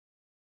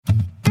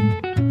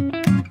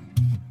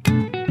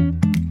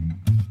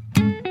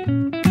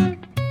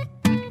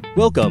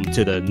Welcome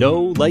to the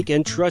Know, Like,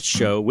 and Trust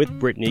Show with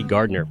Brittany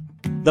Gardner,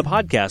 the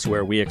podcast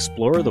where we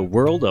explore the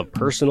world of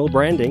personal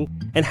branding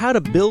and how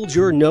to build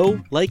your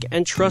know, like,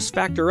 and trust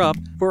factor up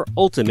for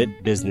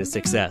ultimate business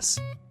success.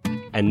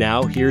 And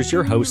now, here's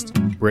your host,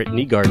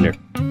 Brittany Gardner.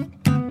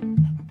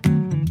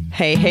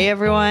 Hey,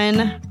 everyone.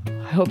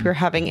 I hope you're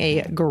having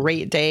a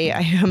great day. I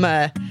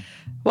am,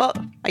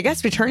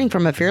 returning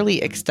from a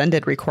fairly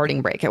extended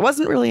recording break. It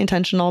wasn't really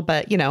intentional,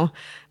 but,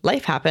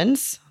 life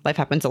happens. Life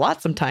happens a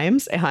lot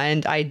sometimes.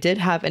 And I did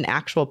have an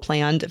actual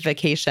planned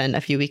vacation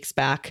a few weeks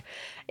back.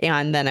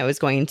 And then I was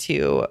going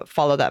to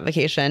follow that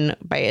vacation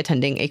by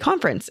attending a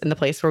conference in the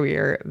place where we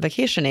were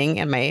vacationing.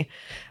 And my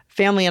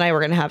family and I were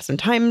going to have some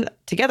time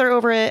together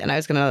over it. And I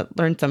was going to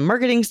learn some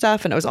marketing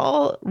stuff. And it was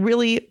all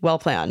really well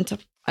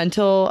planned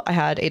until I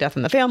had a death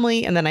in the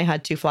family. And then I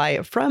had to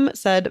fly from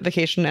said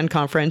vacation and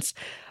conference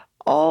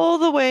all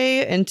the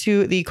way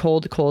into the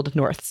cold, cold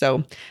north.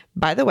 So,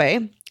 by the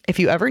way, if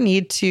you ever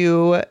need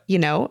to,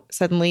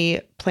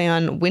 suddenly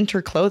plan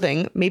winter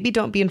clothing, maybe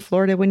don't be in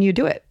Florida when you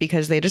do it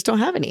because they just don't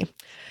have any.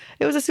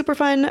 It was a super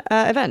fun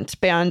event,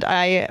 and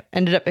I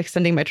ended up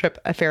extending my trip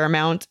a fair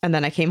amount. And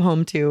then I came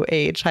home to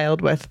a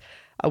child with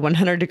a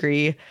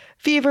 100-degree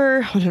fever,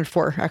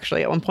 104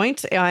 actually at one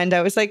point. And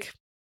I was like,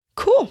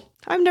 cool,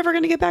 I'm never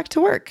going to get back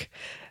to work.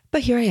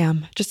 But here I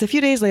am, just a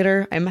few days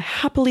later. I'm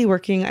happily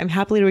working. I'm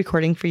happily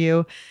recording for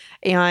you.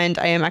 And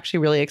I am actually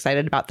really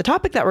excited about the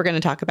topic that we're going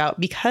to talk about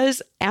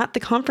because at the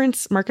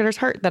conference Marketer's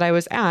Heart that I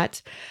was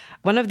at,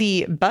 one of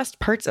the best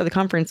parts of the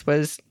conference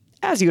was,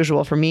 as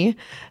usual for me,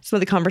 some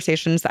of the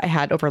conversations that I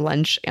had over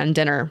lunch and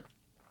dinner.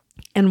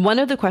 And one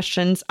of the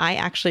questions I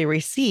actually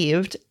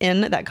received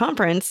in that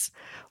conference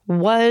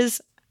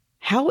was,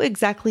 how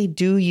exactly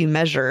do you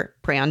measure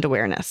brand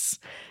awareness?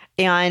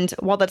 And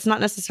while that's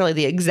not necessarily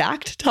the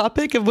exact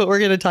topic of what we're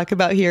going to talk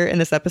about here in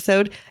this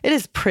episode, it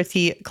is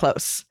pretty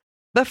close.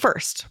 But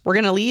first, we're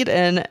going to lead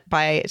in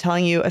by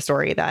telling you a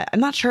story that I'm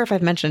not sure if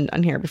I've mentioned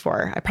on here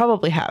before. I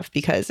probably have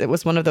because it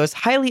was one of those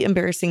highly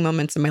embarrassing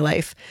moments in my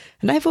life.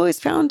 And I've always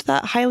found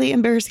that highly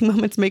embarrassing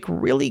moments make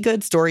really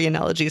good story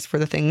analogies for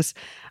the things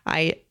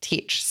I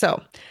teach.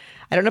 So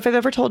I don't know if I've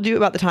ever told you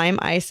about the time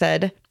I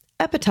said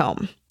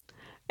epitome.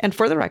 And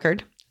for the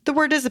record, the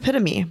word is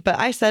epitome, but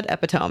I said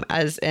epitome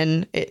as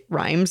in it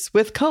rhymes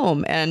with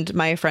comb. And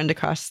my friend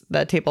across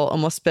the table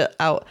almost spit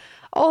out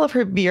all of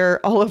her beer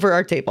all over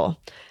our table.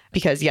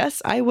 Because yes,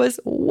 I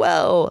was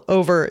well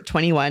over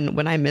 21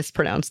 when I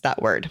mispronounced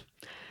that word.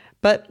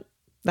 But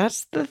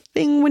that's the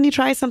thing when you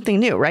try something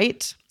new,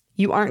 right?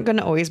 You aren't going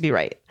to always be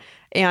right.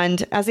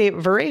 And as a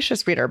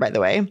voracious reader, by the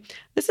way,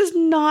 this is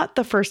not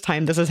the first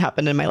time this has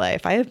happened in my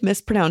life. I have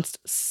mispronounced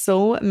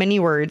so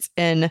many words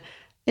in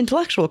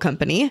intellectual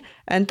company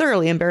and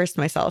thoroughly embarrassed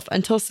myself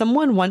until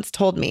someone once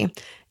told me,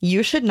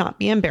 you should not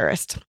be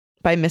embarrassed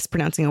by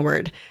mispronouncing a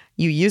word.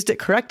 You used it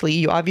correctly.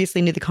 You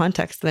obviously knew the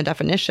context and the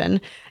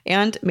definition,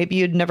 and maybe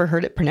you'd never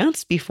heard it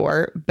pronounced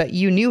before, but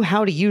you knew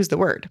how to use the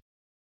word.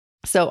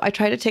 So I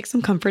try to take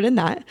some comfort in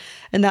that,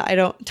 and that I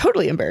don't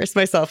totally embarrass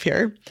myself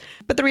here.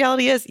 But the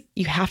reality is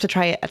you have to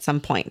try it at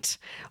some point.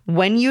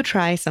 When you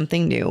try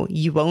something new,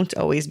 you won't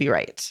always be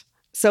right.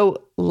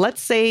 So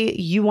let's say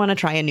you want to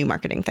try a new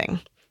marketing thing.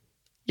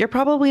 You're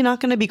probably not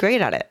going to be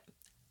great at it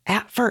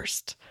at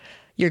first.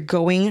 You're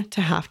going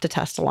to have to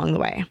test along the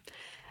way.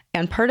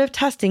 And part of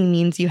testing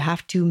means you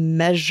have to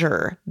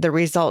measure the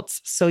results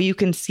so you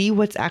can see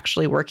what's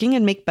actually working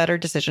and make better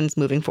decisions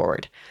moving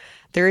forward.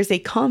 There is a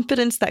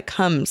confidence that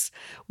comes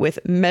with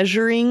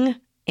measuring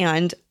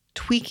and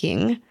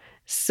tweaking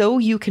so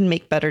you can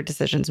make better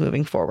decisions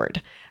moving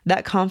forward.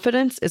 That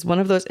confidence is one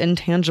of those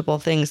intangible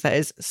things that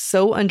is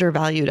so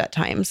undervalued at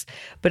times,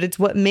 but it's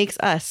what makes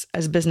us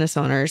as business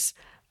owners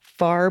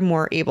far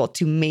more able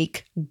to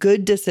make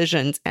good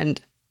decisions and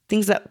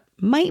things that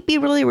might be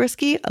really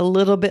risky, a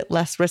little bit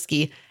less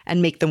risky,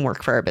 and make them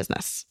work for our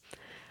business.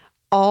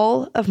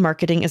 All of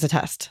marketing is a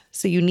test.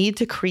 So you need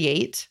to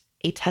create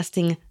a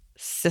testing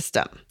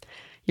system.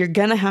 You're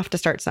going to have to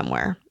start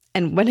somewhere.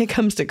 And when it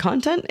comes to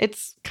content,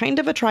 it's kind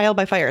of a trial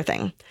by fire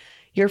thing.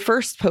 Your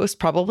first post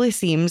probably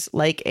seems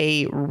like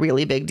a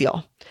really big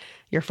deal.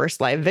 Your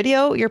first live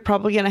video, you're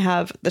probably going to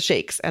have the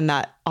shakes and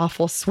that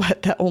awful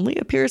sweat that only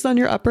appears on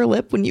your upper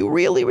lip when you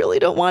really, really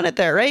don't want it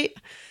there, right?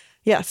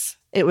 Yes,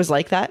 it was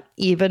like that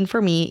even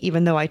for me,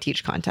 even though I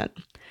teach content.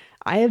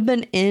 I have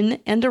been in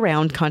and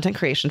around content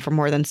creation for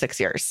more than 6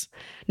 years.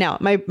 Now,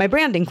 my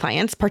branding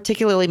clients,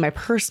 particularly my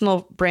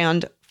personal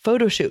brand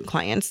photo shoot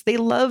clients, they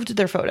loved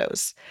their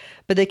photos,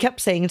 but they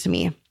kept saying to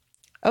me,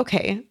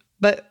 okay,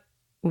 but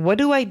what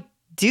do I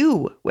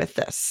do with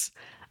this?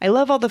 I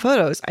love all the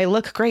photos. I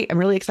look great. I'm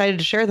really excited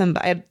to share them,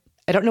 but I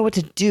don't know what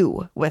to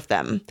do with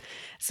them.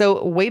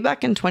 So way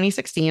back in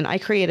 2016, I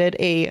created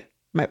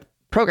my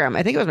program.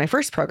 I think it was my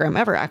first program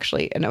ever,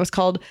 actually. And it was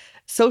called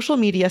Social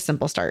Media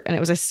Simple Start. And it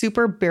was a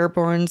super bare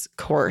bones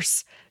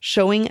course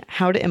showing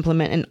how to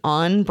implement an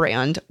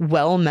on-brand,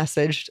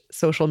 well-messaged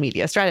social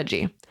media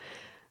strategy.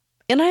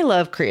 And I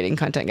love creating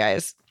content,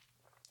 guys.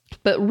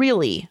 But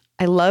really,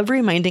 I love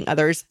reminding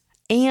others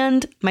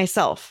and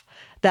myself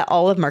that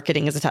all of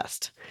marketing is a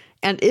test.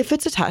 And if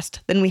it's a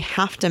test, then we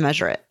have to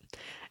measure it.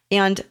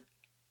 And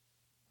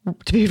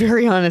to be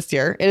very honest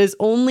here, it is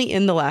only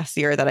in the last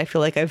year that I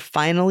feel like I've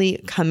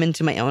finally come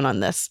into my own on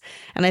this.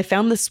 And I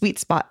found the sweet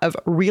spot of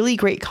really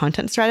great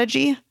content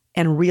strategy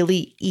and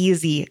really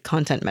easy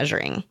content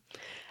measuring.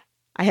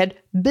 I had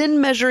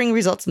been measuring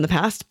results in the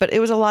past, but it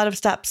was a lot of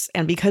steps.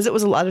 And because it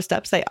was a lot of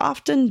steps, I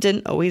often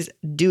didn't always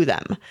do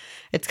them.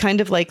 It's kind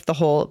of like the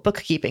whole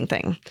bookkeeping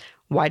thing.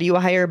 Why do you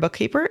hire a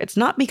bookkeeper? It's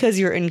not because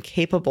you're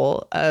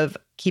incapable of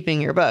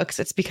keeping your books.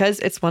 It's because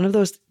it's one of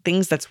those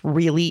things that's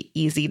really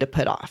easy to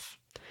put off.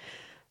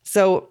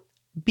 So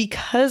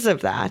because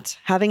of that,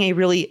 having a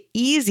really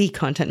easy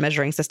content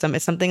measuring system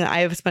is something that I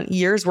have spent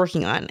years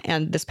working on.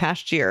 And this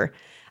past year,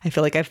 I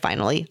feel like I've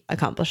finally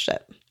accomplished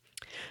it.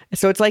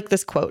 So it's like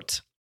this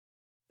quote: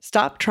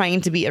 "Stop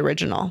trying to be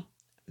original.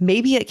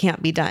 Maybe it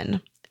can't be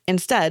done.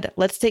 Instead,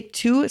 let's take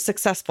two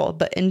successful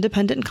but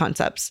independent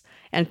concepts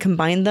and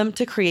combine them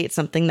to create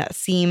something that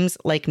seems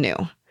like new."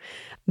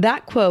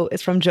 That quote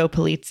is from Joe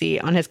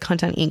Pulizzi on his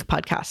Content Inc.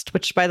 podcast,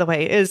 which, by the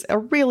way, is a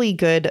really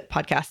good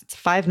podcast. It's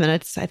 5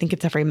 minutes. I think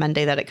it's every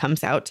Monday that it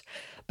comes out.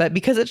 But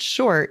because it's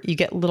short, you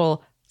get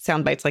little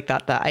sound bites like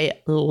that I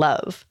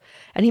love.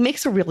 And he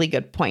makes a really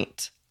good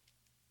point.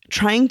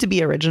 Trying to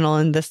be original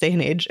in this day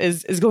and age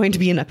is going to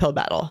be an uphill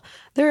battle.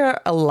 There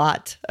are a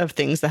lot of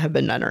things that have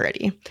been done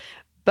already.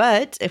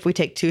 But if we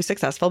take two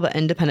successful but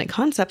independent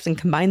concepts and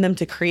combine them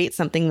to create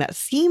something that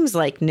seems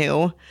like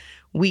new,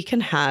 we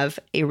can have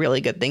a really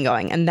good thing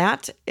going. And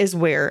that is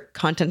where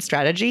content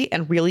strategy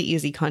and really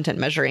easy content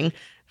measuring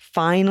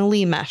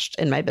finally meshed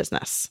in my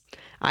business.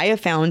 I have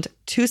found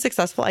two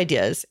successful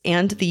ideas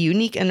and the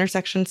unique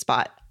intersection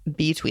spot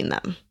between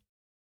them.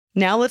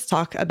 Now let's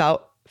talk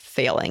about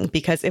failing,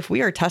 because if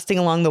we are testing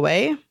along the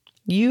way,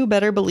 you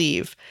better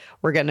believe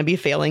we're going to be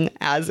failing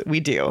as we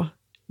do.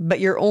 But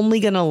you're only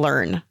going to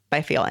learn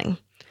by failing.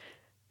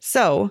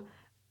 So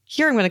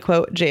here I'm going to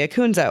quote Jay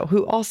Acunzo,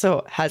 who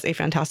also has a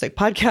fantastic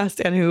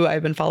podcast and who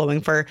I've been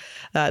following for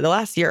the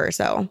last year or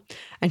so.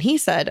 And he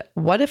said,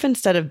 "What if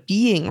instead of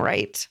being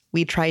right,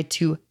 we tried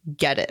to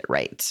get it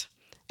right?"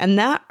 And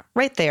that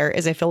right there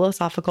is a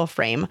philosophical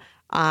frame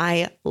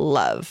I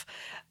love.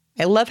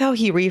 I love how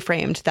he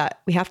reframed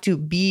that we have to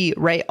be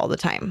right all the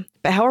time.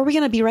 But how are we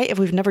going to be right if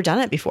we've never done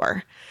it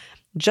before?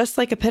 Just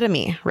like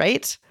epitome,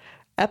 right?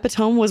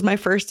 Epitome was my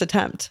first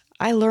attempt.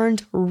 I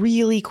learned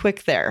really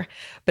quick there.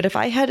 But if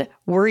I had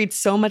worried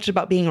so much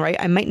about being right,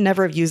 I might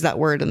never have used that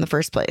word in the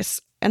first place.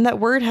 And that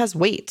word has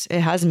weight, it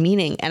has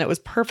meaning, and it was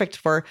perfect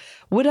for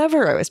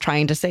whatever I was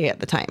trying to say at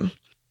the time.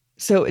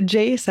 So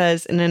Jay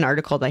says in an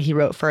article that he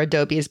wrote for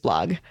Adobe's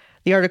blog,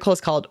 the article is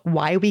called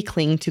 "Why We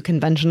Cling to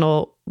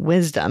Conventional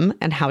Wisdom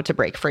and How to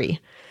Break Free."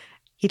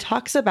 He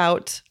talks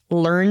about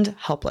learned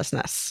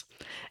helplessness,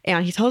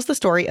 and he tells the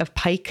story of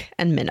pike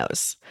and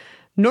minnows.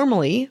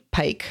 Normally,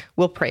 pike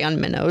will prey on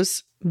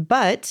minnows,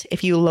 but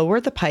if you lower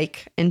the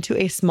pike into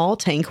a small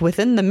tank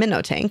within the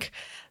minnow tank,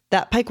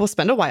 that pike will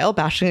spend a while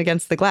bashing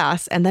against the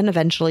glass and then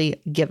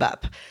eventually give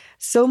up.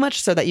 So much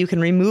so that you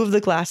can remove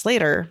the glass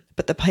later,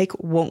 but the pike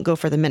won't go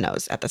for the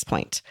minnows at this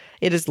point.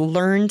 It is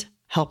learned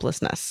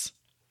helplessness.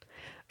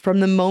 From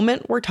the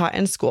moment we're taught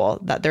in school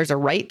that there's a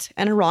right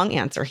and a wrong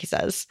answer, he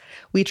says,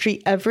 we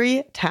treat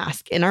every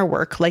task in our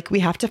work like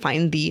we have to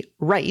find the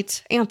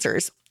right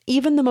answers,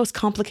 even the most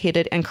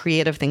complicated and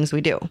creative things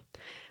we do.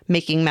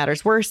 Making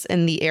matters worse,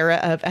 in the era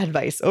of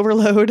advice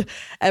overload,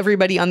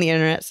 everybody on the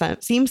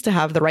internet seems to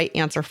have the right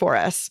answer for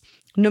us,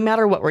 no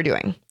matter what we're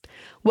doing.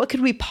 What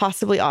could we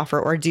possibly offer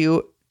or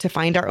do to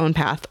find our own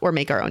path or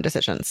make our own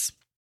decisions?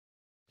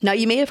 Now,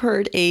 you may have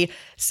heard a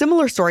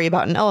similar story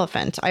about an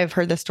elephant. I have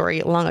heard this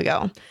story long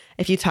ago.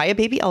 If you tie a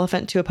baby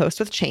elephant to a post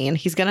with chain,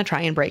 he's going to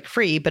try and break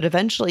free, but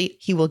eventually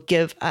he will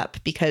give up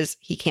because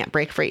he can't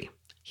break free.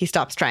 He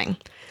stops trying.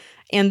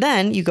 And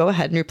then you go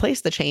ahead and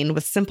replace the chain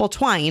with simple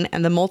twine,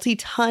 and the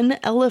multi-ton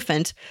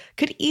elephant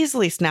could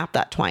easily snap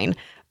that twine,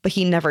 but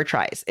he never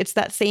tries. It's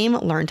that same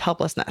learned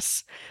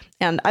helplessness.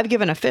 And I've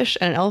given a fish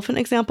and an elephant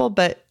example,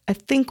 but I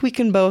think we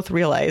can both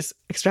realize,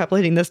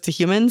 extrapolating this to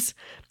humans,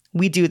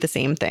 we do the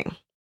same thing.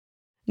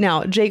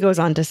 Now, Jay goes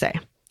on to say,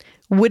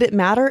 would it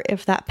matter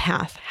if that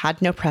path had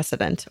no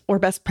precedent or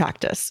best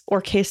practice or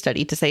case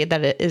study to say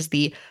that it is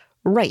the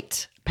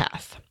right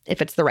path,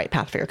 if it's the right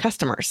path for your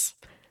customers?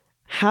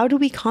 How do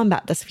we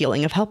combat this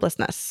feeling of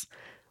helplessness?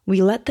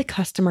 We let the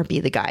customer be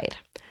the guide.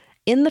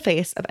 In the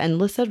face of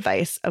endless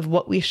advice of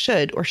what we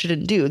should or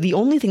shouldn't do, the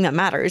only thing that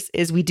matters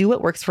is we do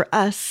what works for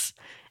us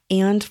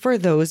and for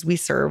those we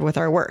serve with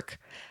our work.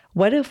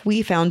 What if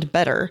we found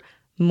better,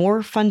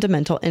 more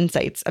fundamental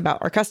insights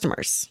about our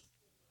customers?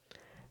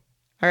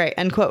 All right,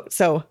 end quote.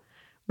 So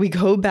we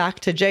go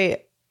back to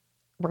Jay,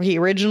 where he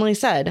originally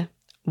said,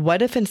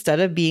 what if instead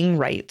of being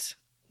right,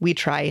 we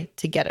try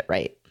to get it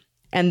right?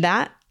 And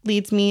that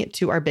leads me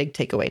to our big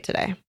takeaway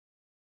today.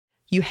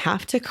 You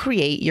have to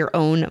create your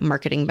own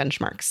marketing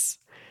benchmarks.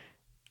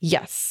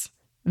 Yes,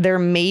 There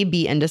may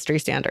be industry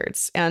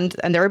standards and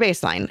they're a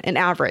baseline, an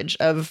average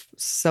of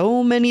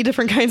so many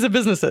different kinds of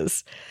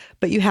businesses.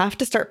 But you have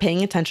to start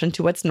paying attention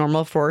to what's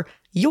normal for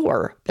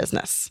your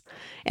business.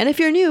 And if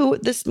you're new,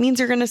 this means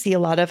you're going to see a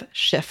lot of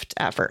shift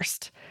at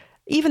first.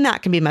 Even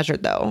that can be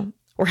measured though.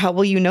 Or how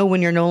will you know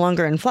when you're no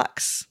longer in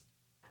flux?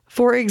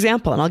 For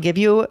example, and I'll give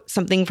you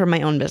something from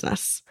my own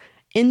business.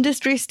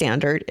 Industry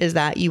standard is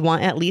that you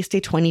want at least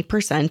a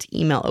 20%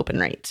 email open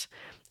rate.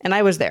 And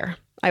I was there.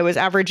 I was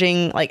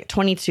averaging like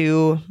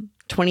 22,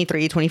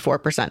 23,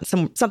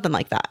 24%, something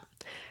like that.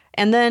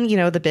 And then,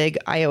 the big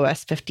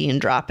iOS 15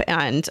 drop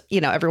and,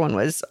 everyone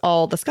was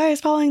all, the sky is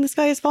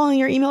falling,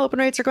 your email open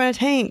rates are going to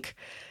tank.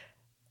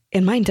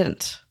 And mine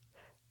didn't.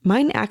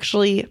 Mine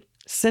actually,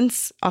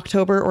 since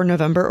October or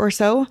November or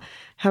so,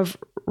 have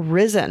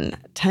risen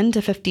 10 to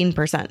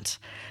 15%.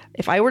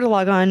 If I were to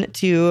log on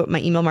to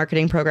my email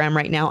marketing program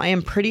right now, I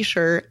am pretty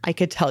sure I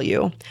could tell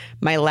you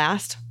my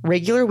last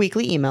regular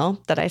weekly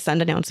email that I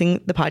send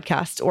announcing the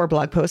podcast or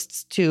blog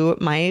posts to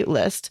my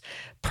list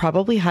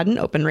probably had an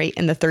open rate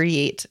in the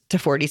 38 to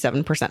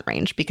 47%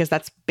 range, because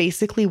that's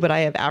basically what I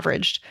have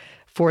averaged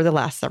for the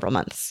last several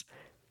months.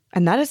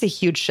 And that is a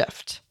huge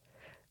shift.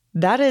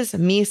 That is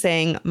me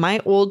saying my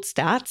old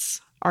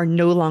stats are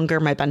no longer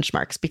my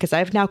benchmarks, because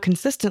I've now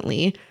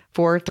consistently,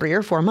 for 3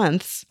 or 4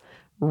 months,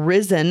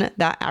 risen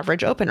that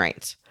average open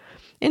rate.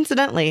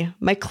 Incidentally,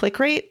 my click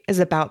rate is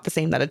about the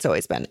same that it's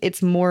always been.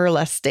 It's more or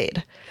less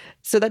stayed.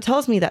 So that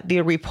tells me that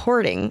the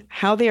reporting,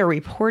 how they are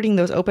reporting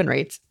those open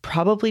rates,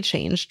 probably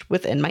changed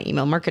within my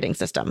email marketing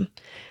system.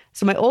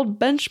 So my old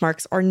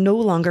benchmarks are no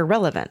longer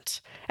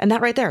relevant. And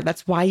that right there,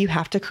 that's why you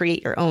have to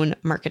create your own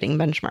marketing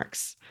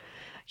benchmarks.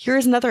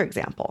 Here's another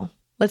example.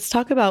 Let's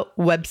talk about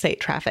website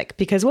traffic,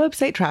 because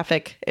website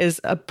traffic is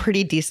a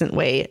pretty decent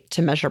way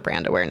to measure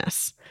brand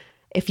awareness.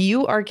 If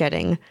you are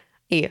getting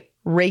a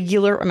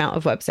regular amount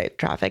of website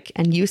traffic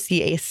and you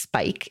see a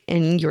spike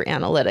in your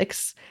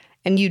analytics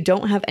and you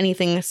don't have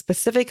anything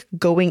specific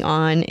going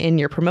on in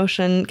your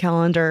promotion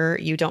calendar,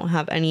 you don't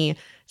have any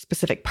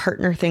specific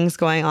partner things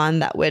going on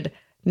that would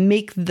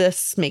make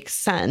this make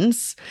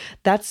sense,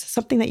 that's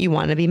something that you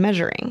want to be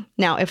measuring.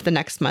 Now, if the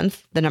next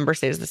month the number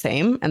stays the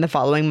same and the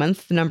following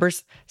month the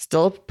number's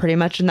still pretty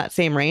much in that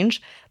same range,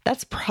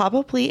 that's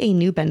probably a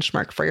new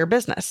benchmark for your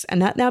business.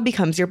 And that now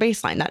becomes your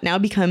baseline. That now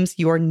becomes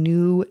your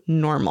new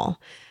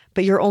normal.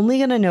 But you're only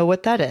going to know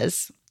what that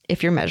is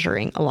if you're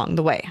measuring along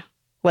the way.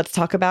 Let's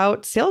talk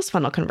about sales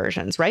funnel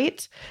conversions,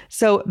 right?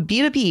 So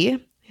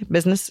B2B,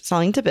 business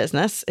selling to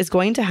business, is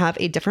going to have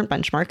a different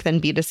benchmark than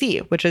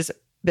B2C, which is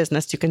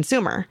business to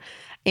consumer.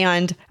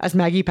 And as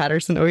Maggie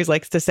Patterson always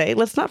likes to say,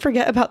 let's not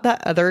forget about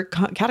that other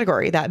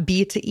category, that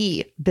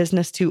B2E,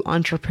 business to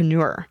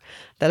entrepreneur.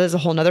 That is a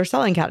whole nother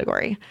selling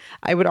category.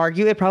 I would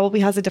argue it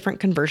probably has a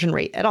different conversion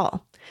rate at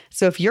all.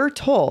 So if you're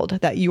told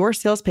that your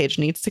sales page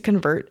needs to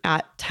convert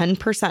at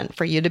 10%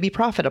 for you to be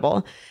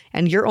profitable,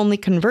 and you're only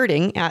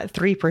converting at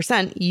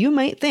 3%, you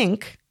might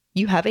think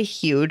you have a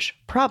huge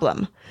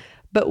problem.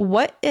 But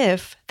what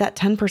if that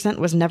 10%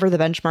 was never the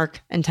benchmark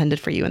intended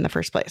for you in the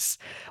first place?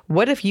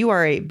 What if you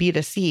are a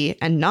B2C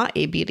and not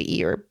a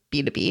B2E or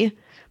B2B,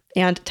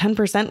 and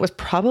 10% was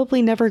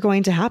probably never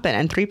going to happen,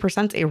 and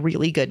 3% is a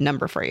really good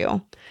number for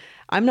you?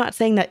 I'm not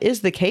saying that is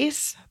the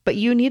case, but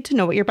you need to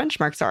know what your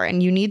benchmarks are,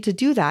 and you need to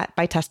do that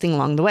by testing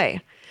along the way.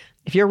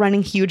 If you're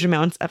running huge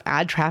amounts of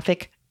ad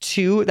traffic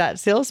to that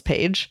sales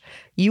page,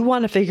 you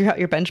want to figure out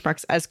your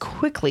benchmarks as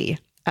quickly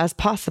as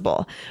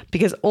possible,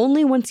 because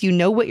only once you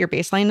know what your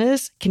baseline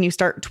is can you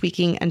start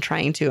tweaking and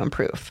trying to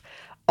improve.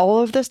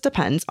 All of this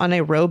depends on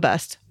a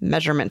robust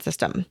measurement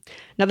system.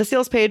 Now, the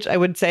sales page, I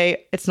would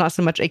say it's not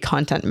so much a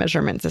content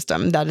measurement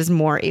system. That is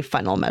more a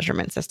funnel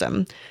measurement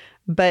system.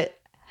 But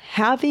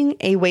having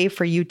a way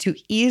for you to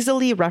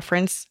easily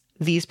reference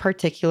these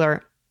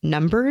particular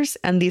numbers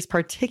and these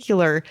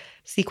particular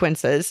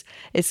sequences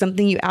is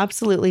something you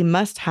absolutely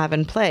must have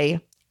in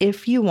play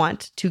if you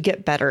want to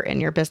get better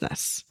in your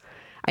business.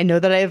 I know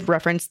that I've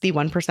referenced the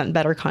 1%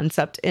 better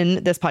concept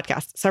in this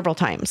podcast several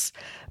times,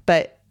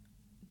 but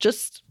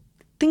just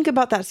think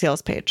about that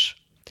sales page.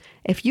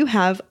 If you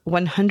have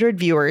 100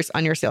 viewers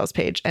on your sales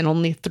page and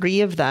only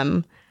 3 of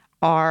them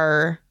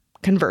are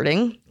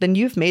converting, then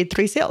you've made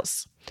 3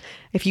 sales.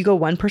 If you go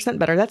 1%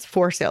 better, that's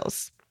 4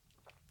 sales.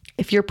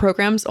 If your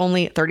program's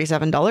only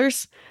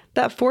 $37,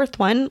 that 4th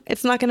one,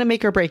 it's not going to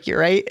make or break you,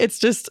 right? It's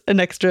just an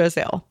extra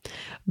sale.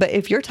 But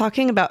if you're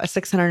talking about a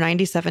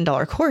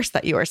 $697 course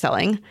that you are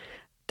selling,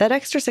 that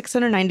extra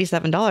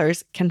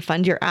 $697 can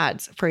fund your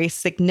ads for a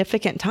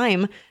significant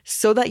time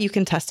so that you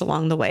can test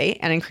along the way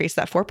and increase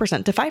that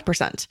 4% to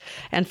 5%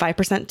 and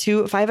 5%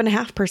 to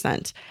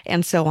 5.5%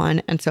 and so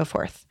on and so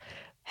forth.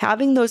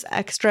 Having those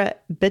extra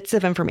bits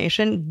of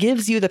information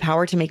gives you the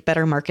power to make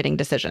better marketing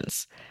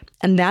decisions.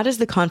 And that is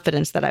the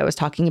confidence that I was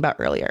talking about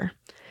earlier.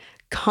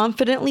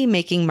 Confidently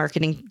making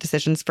marketing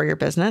decisions for your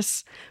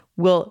business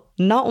will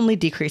not only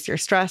decrease your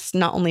stress,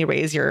 not only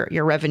raise your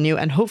revenue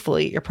and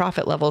hopefully your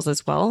profit levels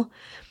as well,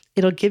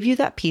 it'll give you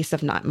that peace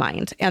of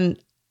mind. And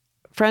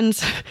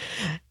friends,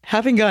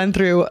 having gone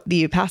through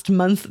the past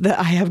month that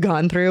I have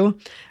gone through,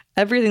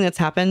 everything that's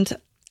happened,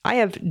 I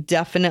have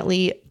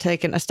definitely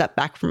taken a step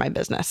back from my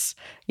business.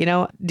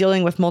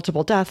 Dealing with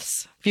multiple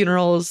deaths,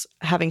 funerals,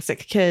 having sick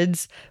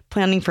kids,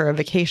 planning for a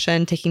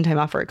vacation, taking time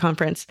off for a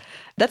conference.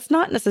 That's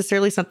not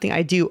necessarily something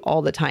I do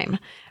all the time.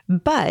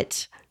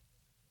 But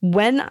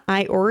when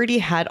I already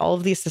had all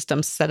of these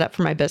systems set up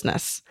for my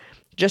business,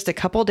 just a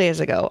couple days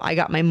ago, I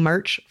got my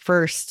March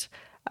 1st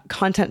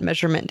content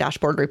measurement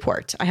dashboard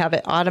report. I have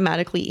it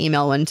automatically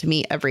email one to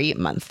me every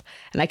month.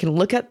 And I can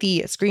look at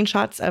the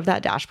screenshots of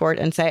that dashboard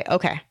and say,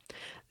 okay,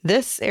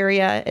 this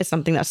area is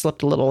something that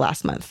slipped a little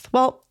last month.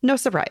 Well, no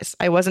surprise.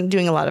 I wasn't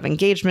doing a lot of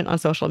engagement on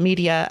social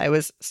media. I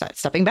was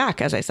stepping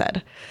back, as I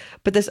said.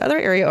 But this other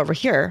area over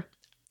here,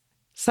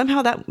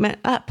 somehow that went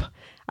up.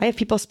 I have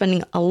people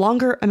spending a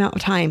longer amount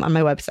of time on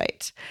my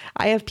website.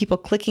 I have people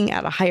clicking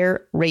at a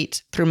higher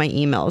rate through my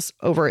emails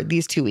over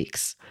these 2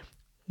 weeks.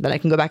 Then I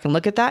can go back and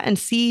look at that and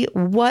see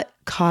what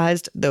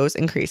caused those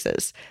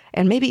increases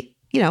and maybe,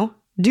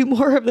 do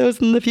more of those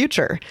in the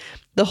future.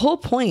 The whole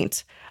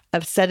point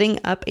of setting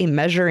up a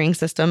measuring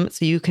system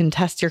so you can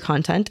test your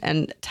content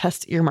and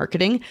test your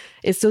marketing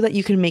is so that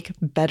you can make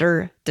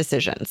better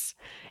decisions.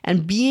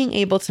 And being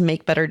able to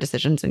make better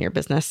decisions in your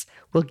business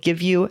will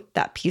give you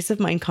that peace of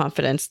mind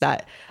confidence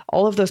that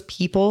all of those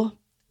people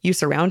you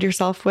surround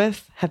yourself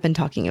with have been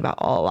talking about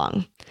all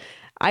along.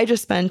 I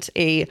just spent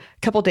a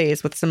couple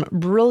days with some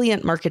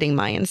brilliant marketing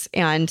minds,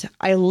 and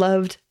I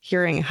loved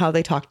hearing how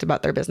they talked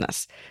about their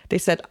business. They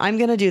said, I'm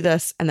going to do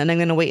this, and then I'm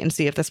going to wait and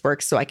see if this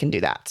works so I can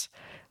do that.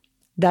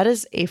 That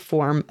is a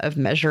form of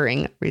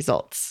measuring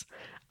results.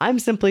 I'm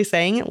simply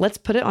saying, let's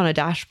put it on a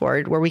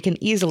dashboard where we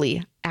can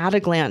easily, at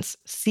a glance,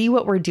 see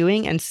what we're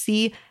doing and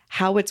see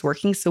how it's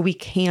working so we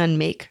can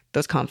make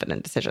those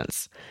confident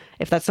decisions.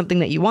 If that's something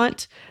that you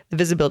want, the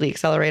Visibility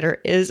Accelerator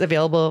is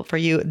available for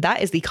you.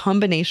 That is the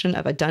combination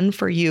of a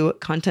done-for-you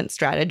content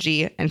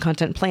strategy and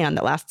content plan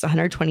that lasts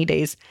 120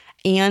 days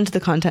and the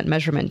content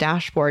measurement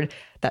dashboard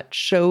that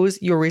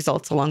shows your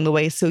results along the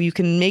way so you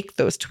can make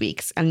those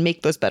tweaks and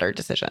make those better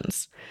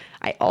decisions.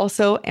 I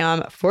also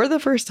am, for the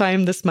first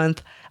time this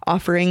month,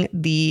 offering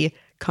the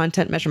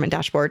content measurement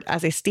dashboard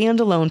as a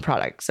standalone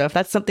product. So if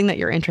that's something that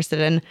you're interested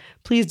in,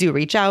 please do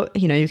reach out.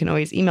 You can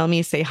always email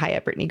me, say hi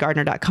at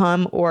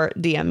BrittanyGardner.com, or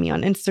DM me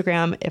on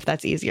Instagram if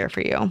that's easier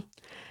for you.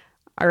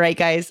 All right,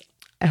 guys,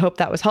 I hope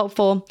that was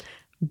helpful.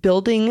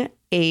 Building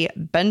a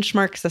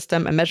benchmark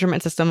system, a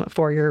measurement system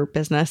for your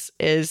business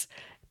is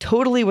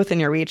totally within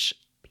your reach.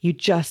 You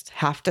just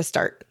have to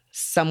start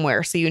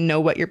somewhere so you know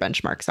what your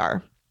benchmarks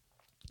are.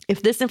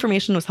 If this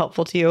information was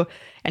helpful to you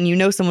and you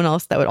know someone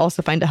else that would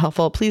also find it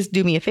helpful, please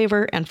do me a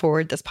favor and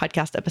forward this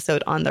podcast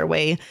episode on their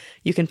way.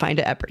 You can find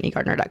it at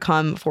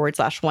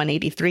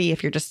BrittanyGardner.com/183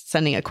 if you're just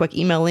sending a quick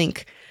email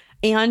link.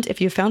 And if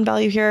you found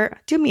value here,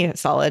 do me a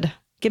solid.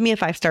 Give me a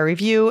 5-star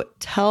review.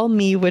 Tell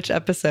me which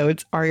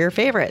episodes are your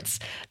favorites.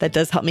 That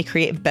does help me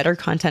create better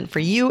content for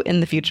you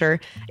in the future.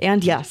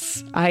 And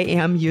yes, I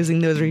am using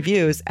those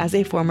reviews as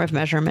a form of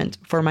measurement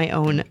for my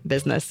own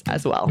business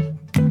as well.